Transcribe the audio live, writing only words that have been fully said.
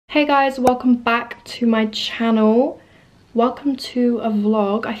Hey guys, welcome back to my channel. Welcome to a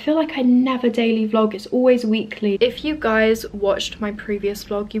vlog. I feel like I never daily vlog, it's always weekly. If you guys watched my previous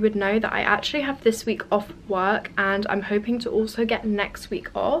vlog, you would know that I actually have this week off work and I'm hoping to also get next week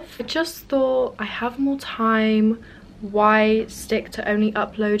off. I just thought I have more time, why stick to only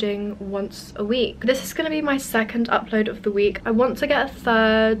uploading once a week? This is going to be my second upload of the week. I want to get a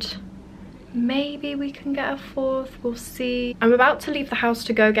third. Maybe we can get a fourth, we'll see. I'm about to leave the house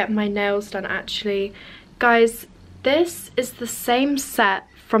to go get my nails done actually. Guys, this is the same set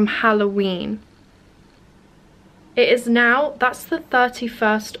from Halloween. It is now, that's the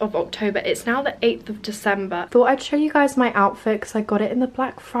 31st of October. It's now the 8th of December. Thought I'd show you guys my outfit because I got it in the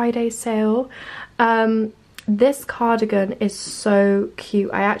Black Friday sale. This cardigan is so cute.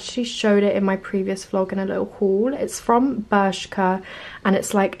 I actually showed it in my previous vlog in a little haul. It's from Bershka and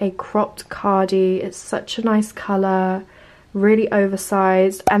it's like a cropped cardi. It's such a nice colour, really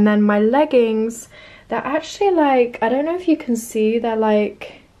oversized. And then my leggings, they're actually like, I don't know if you can see, they're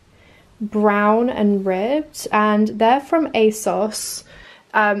like brown and ribbed and they're from ASOS.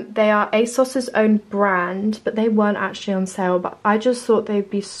 They are ASOS's own brand, but they weren't actually on sale, but I just thought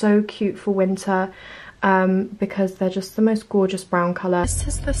they'd be so cute for winter. Because they're just the most gorgeous brown colour. This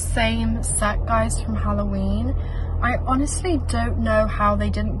is the same set, guys, from Halloween. I honestly don't know how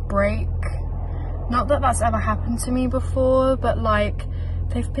they didn't break. Not that that's ever happened to me before, but like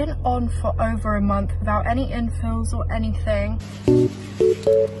they've been on for over a month without any infills or anything.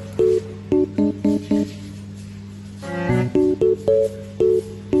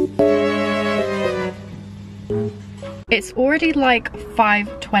 It's already like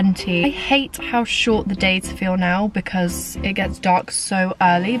 5:20. I hate how short the days feel now because it gets dark so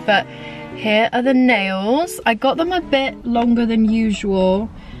early, but here are the nails. I got them a bit longer than usual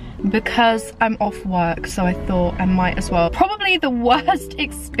because I'm off work, so I thought I might as well. Probably the worst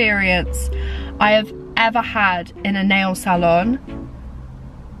experience I have ever had in a nail salon.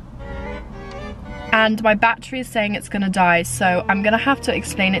 And my battery is saying it's gonna die, so I'm gonna have to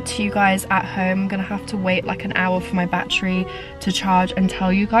explain it to you guys at home. I'm gonna have to wait like an hour for my battery to charge and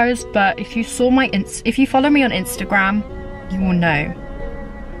tell you guys. But if you saw my if you follow me on Instagram, you will know.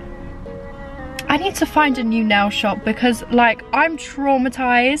 I need to find a new nail shop because like I'm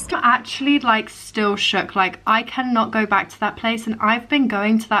traumatized. I'm actually like still shook. Like I cannot go back to that place, and I've been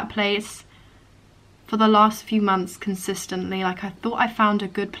going to that place for the last few months consistently. Like I thought I found a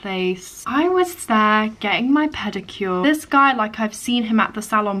good place. I was there getting my pedicure. This guy, like I've seen him at the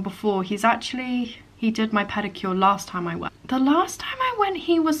salon before. He did my pedicure last time I went. The last time I went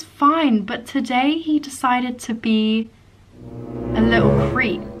he was fine, but today he decided to be a little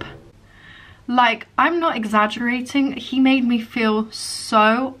creep. Like I'm not exaggerating, he made me feel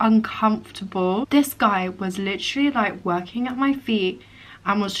so uncomfortable. This guy was literally like working at my feet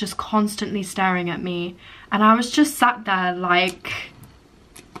and was just constantly staring at me, and I was just sat there like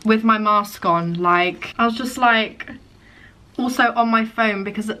with my mask on. Like I was just like also on my phone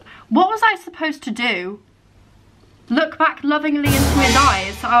because what was I supposed to do? Look back lovingly into his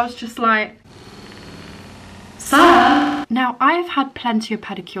eyes? So I was just like, sir. Now I've had plenty of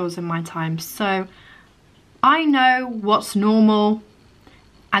pedicures in my time, so I know what's normal,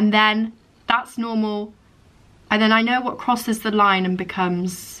 and then that's normal. And then I know what crosses the line and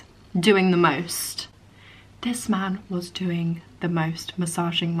becomes doing the most. This man was doing the most,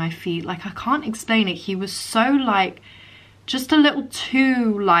 massaging my feet. Like I can't explain it. He was so like, just a little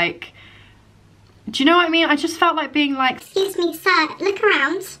too like, do you know what I mean? I just felt like being like, excuse me sir, look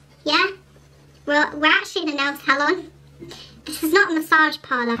around, yeah? Well, we're actually in a nail salon. This is not a massage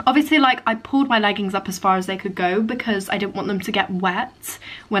parlour. Obviously, like, I pulled my leggings up as far as they could go because I didn't want them to get wet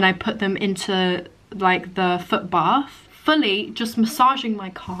when I put them into like the foot bath. Fully just massaging my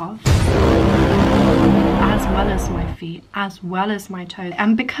calves as well as my feet, as well as my toes.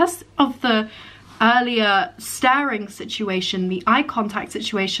 And because of the earlier staring situation, the eye contact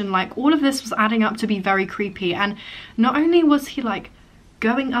situation, like all of this was adding up to be very creepy. And not only was he like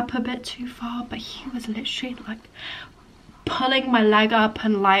going up a bit too far, but he was literally like pulling my leg up,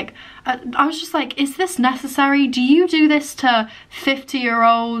 and like I was just like, is this necessary? Do you do this to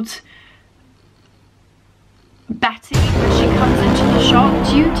 50-year-old Betty when she comes into the shop?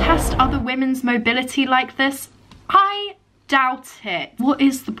 Do you test other women's mobility like this? I doubt it. What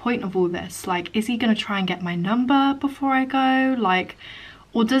is the point of all this? Like, is he gonna try and get my number before I go? Like,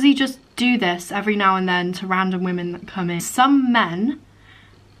 or does he just do this every now and then to random women that come in? Some men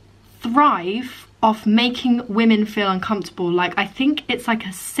thrive off making women feel uncomfortable. Like, I think it's like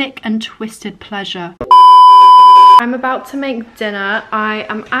a sick and twisted pleasure. I'm about to make dinner. I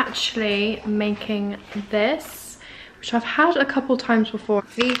am actually making this, which I've had a couple times before.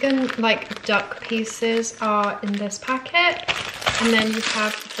 Vegan like duck pieces are in this packet, and then you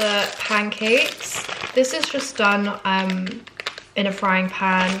have the pancakes. This is just done in a frying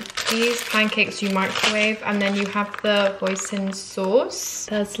pan. These pancakes you microwave, and then you have the hoisin sauce.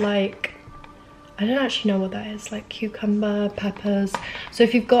 There's like, I don't actually know what that is, like cucumber, peppers. So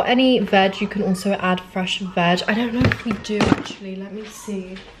if you've got any veg, you can also add fresh veg. I don't know if we do actually, let me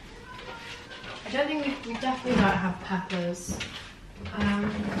see. I don't think we definitely don't have peppers.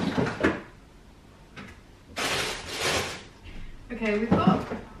 Okay, we've got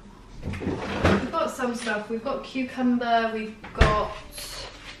some stuff. We've got cucumber, we've got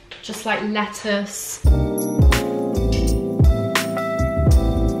just like lettuce.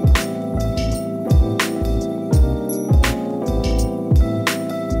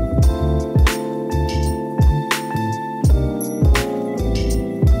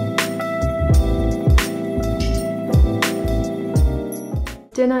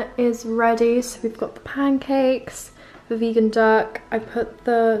 Dinner is ready, so we've got the pancakes, the vegan duck. I put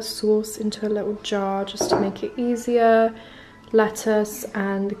the sauce into a little jar just to make it easier, lettuce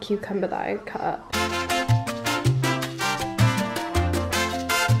and the cucumber that I cut up.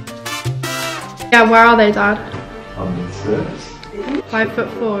 Yeah, where are they, Dad? On the stairs.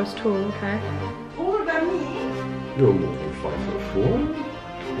 5'4" is tall, okay. Taller than me. You're more than 5'4".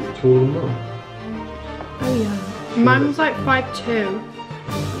 You're taller than Mum. Oh yeah. Mine was like 5'2",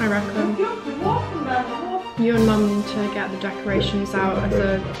 I reckon. You and Mum need to get the decorations out as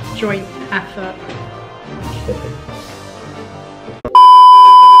a joint effort.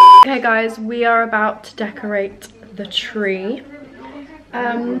 Okay guys, we are about to decorate the tree.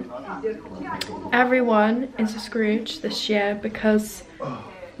 Everyone is a Scrooge this year because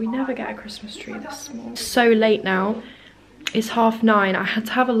we never get a Christmas tree this small. It's so late now. It's 9:30. I had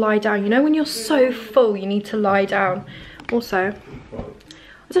to have a lie down. You know when you're so full you need to lie down. Also,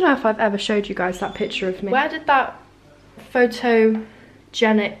 I don't know if I've ever showed you guys that picture of me. Where did that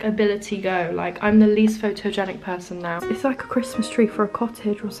photogenic ability go? Like, I'm the least photogenic person now. It's like a Christmas tree for a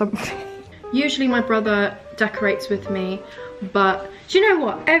cottage or something. Usually my brother decorates with me, but do you know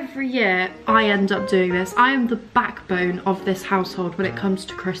what? Every year I end up doing this. I am the backbone of this household when it comes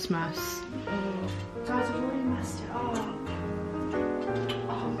to Christmas. Guys, I've already messed it up.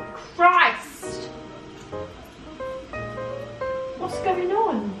 Oh my Christ! What's going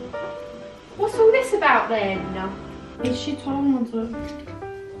on? What's all this about then?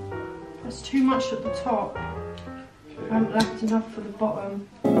 That's too much at the top. I haven't left enough for the bottom.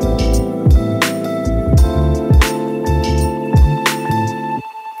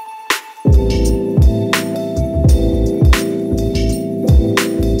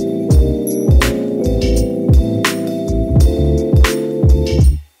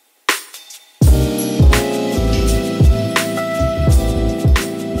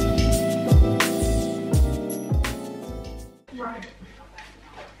 Right,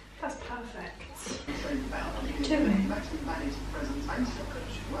 that's perfect.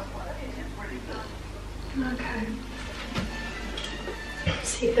 Okay.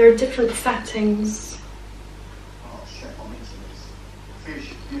 See, there are different settings.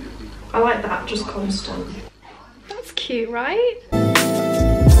 I like that, just constant. That's cute, right?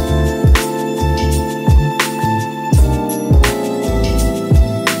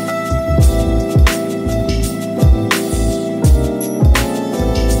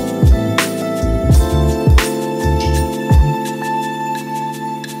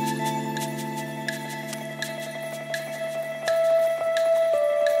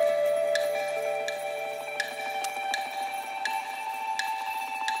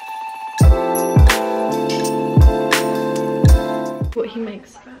 What he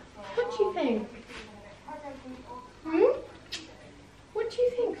makes of it. What do you think? Hmm? What do you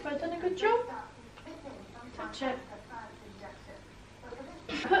think? Have I done a good job? Touch it.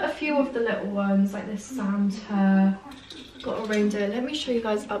 Put a few of the little ones, like this Santa. Got a reindeer. Let me show you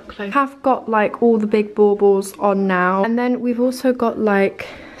guys up close. I've got like all the big baubles on now. And then we've also got like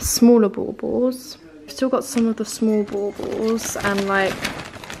smaller baubles. We've still got some of the small baubles and like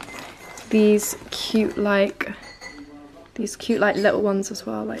these cute like little ones as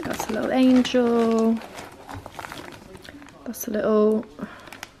well. Like that's a little angel, that's a little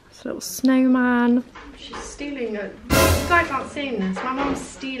snowman. She's stealing it. You guys aren't seeing this. My mum's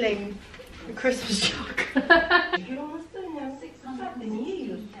stealing the Christmas chocolate.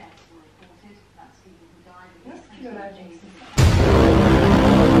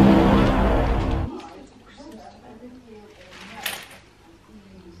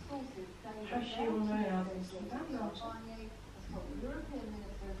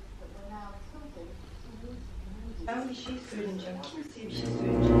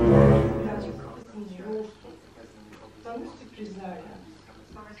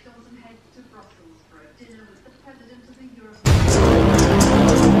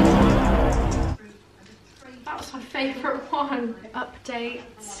 update.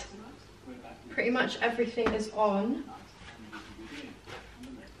 Pretty much everything is on.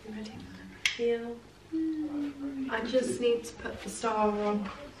 Ready for the reveal. I just need to put the star on.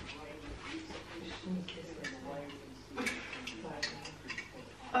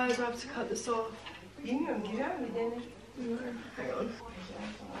 Oh, do I have to cut this off? No, hang on.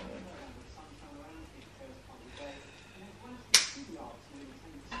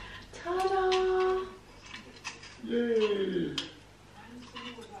 Ta-da! Yay!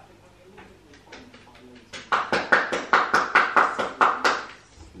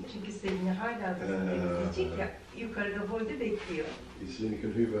 Çünkü Selina hala da temizleyecek ya, yukarıda boyda bekliyor. Selina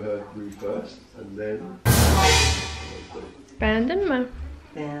can hoover her room first, and then... Beğendin mi?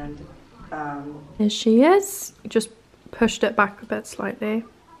 And Here she is. Just pushed it back a bit slightly.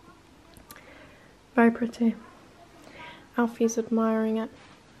 Very pretty. Alfie's admiring it.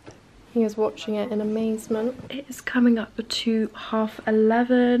 He is watching it in amazement. It is coming up to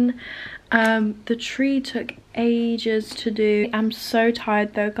 11:30. The tree took ages to do. I'm so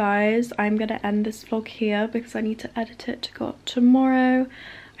tired though, guys. I'm gonna end this vlog here because I need to edit it to go up tomorrow.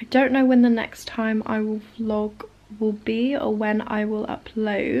 I don't know when the next time I will vlog will be or when I will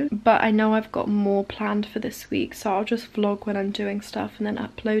upload, but I know I've got more planned for this week, so I'll just vlog when I'm doing stuff and then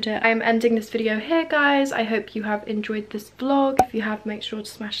upload it. I'm ending this video here, guys. I hope you have enjoyed this vlog. If you have, make sure to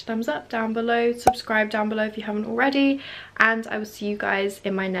smash thumbs up down below, subscribe down below if you haven't already, and I will see you guys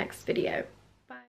in my next video.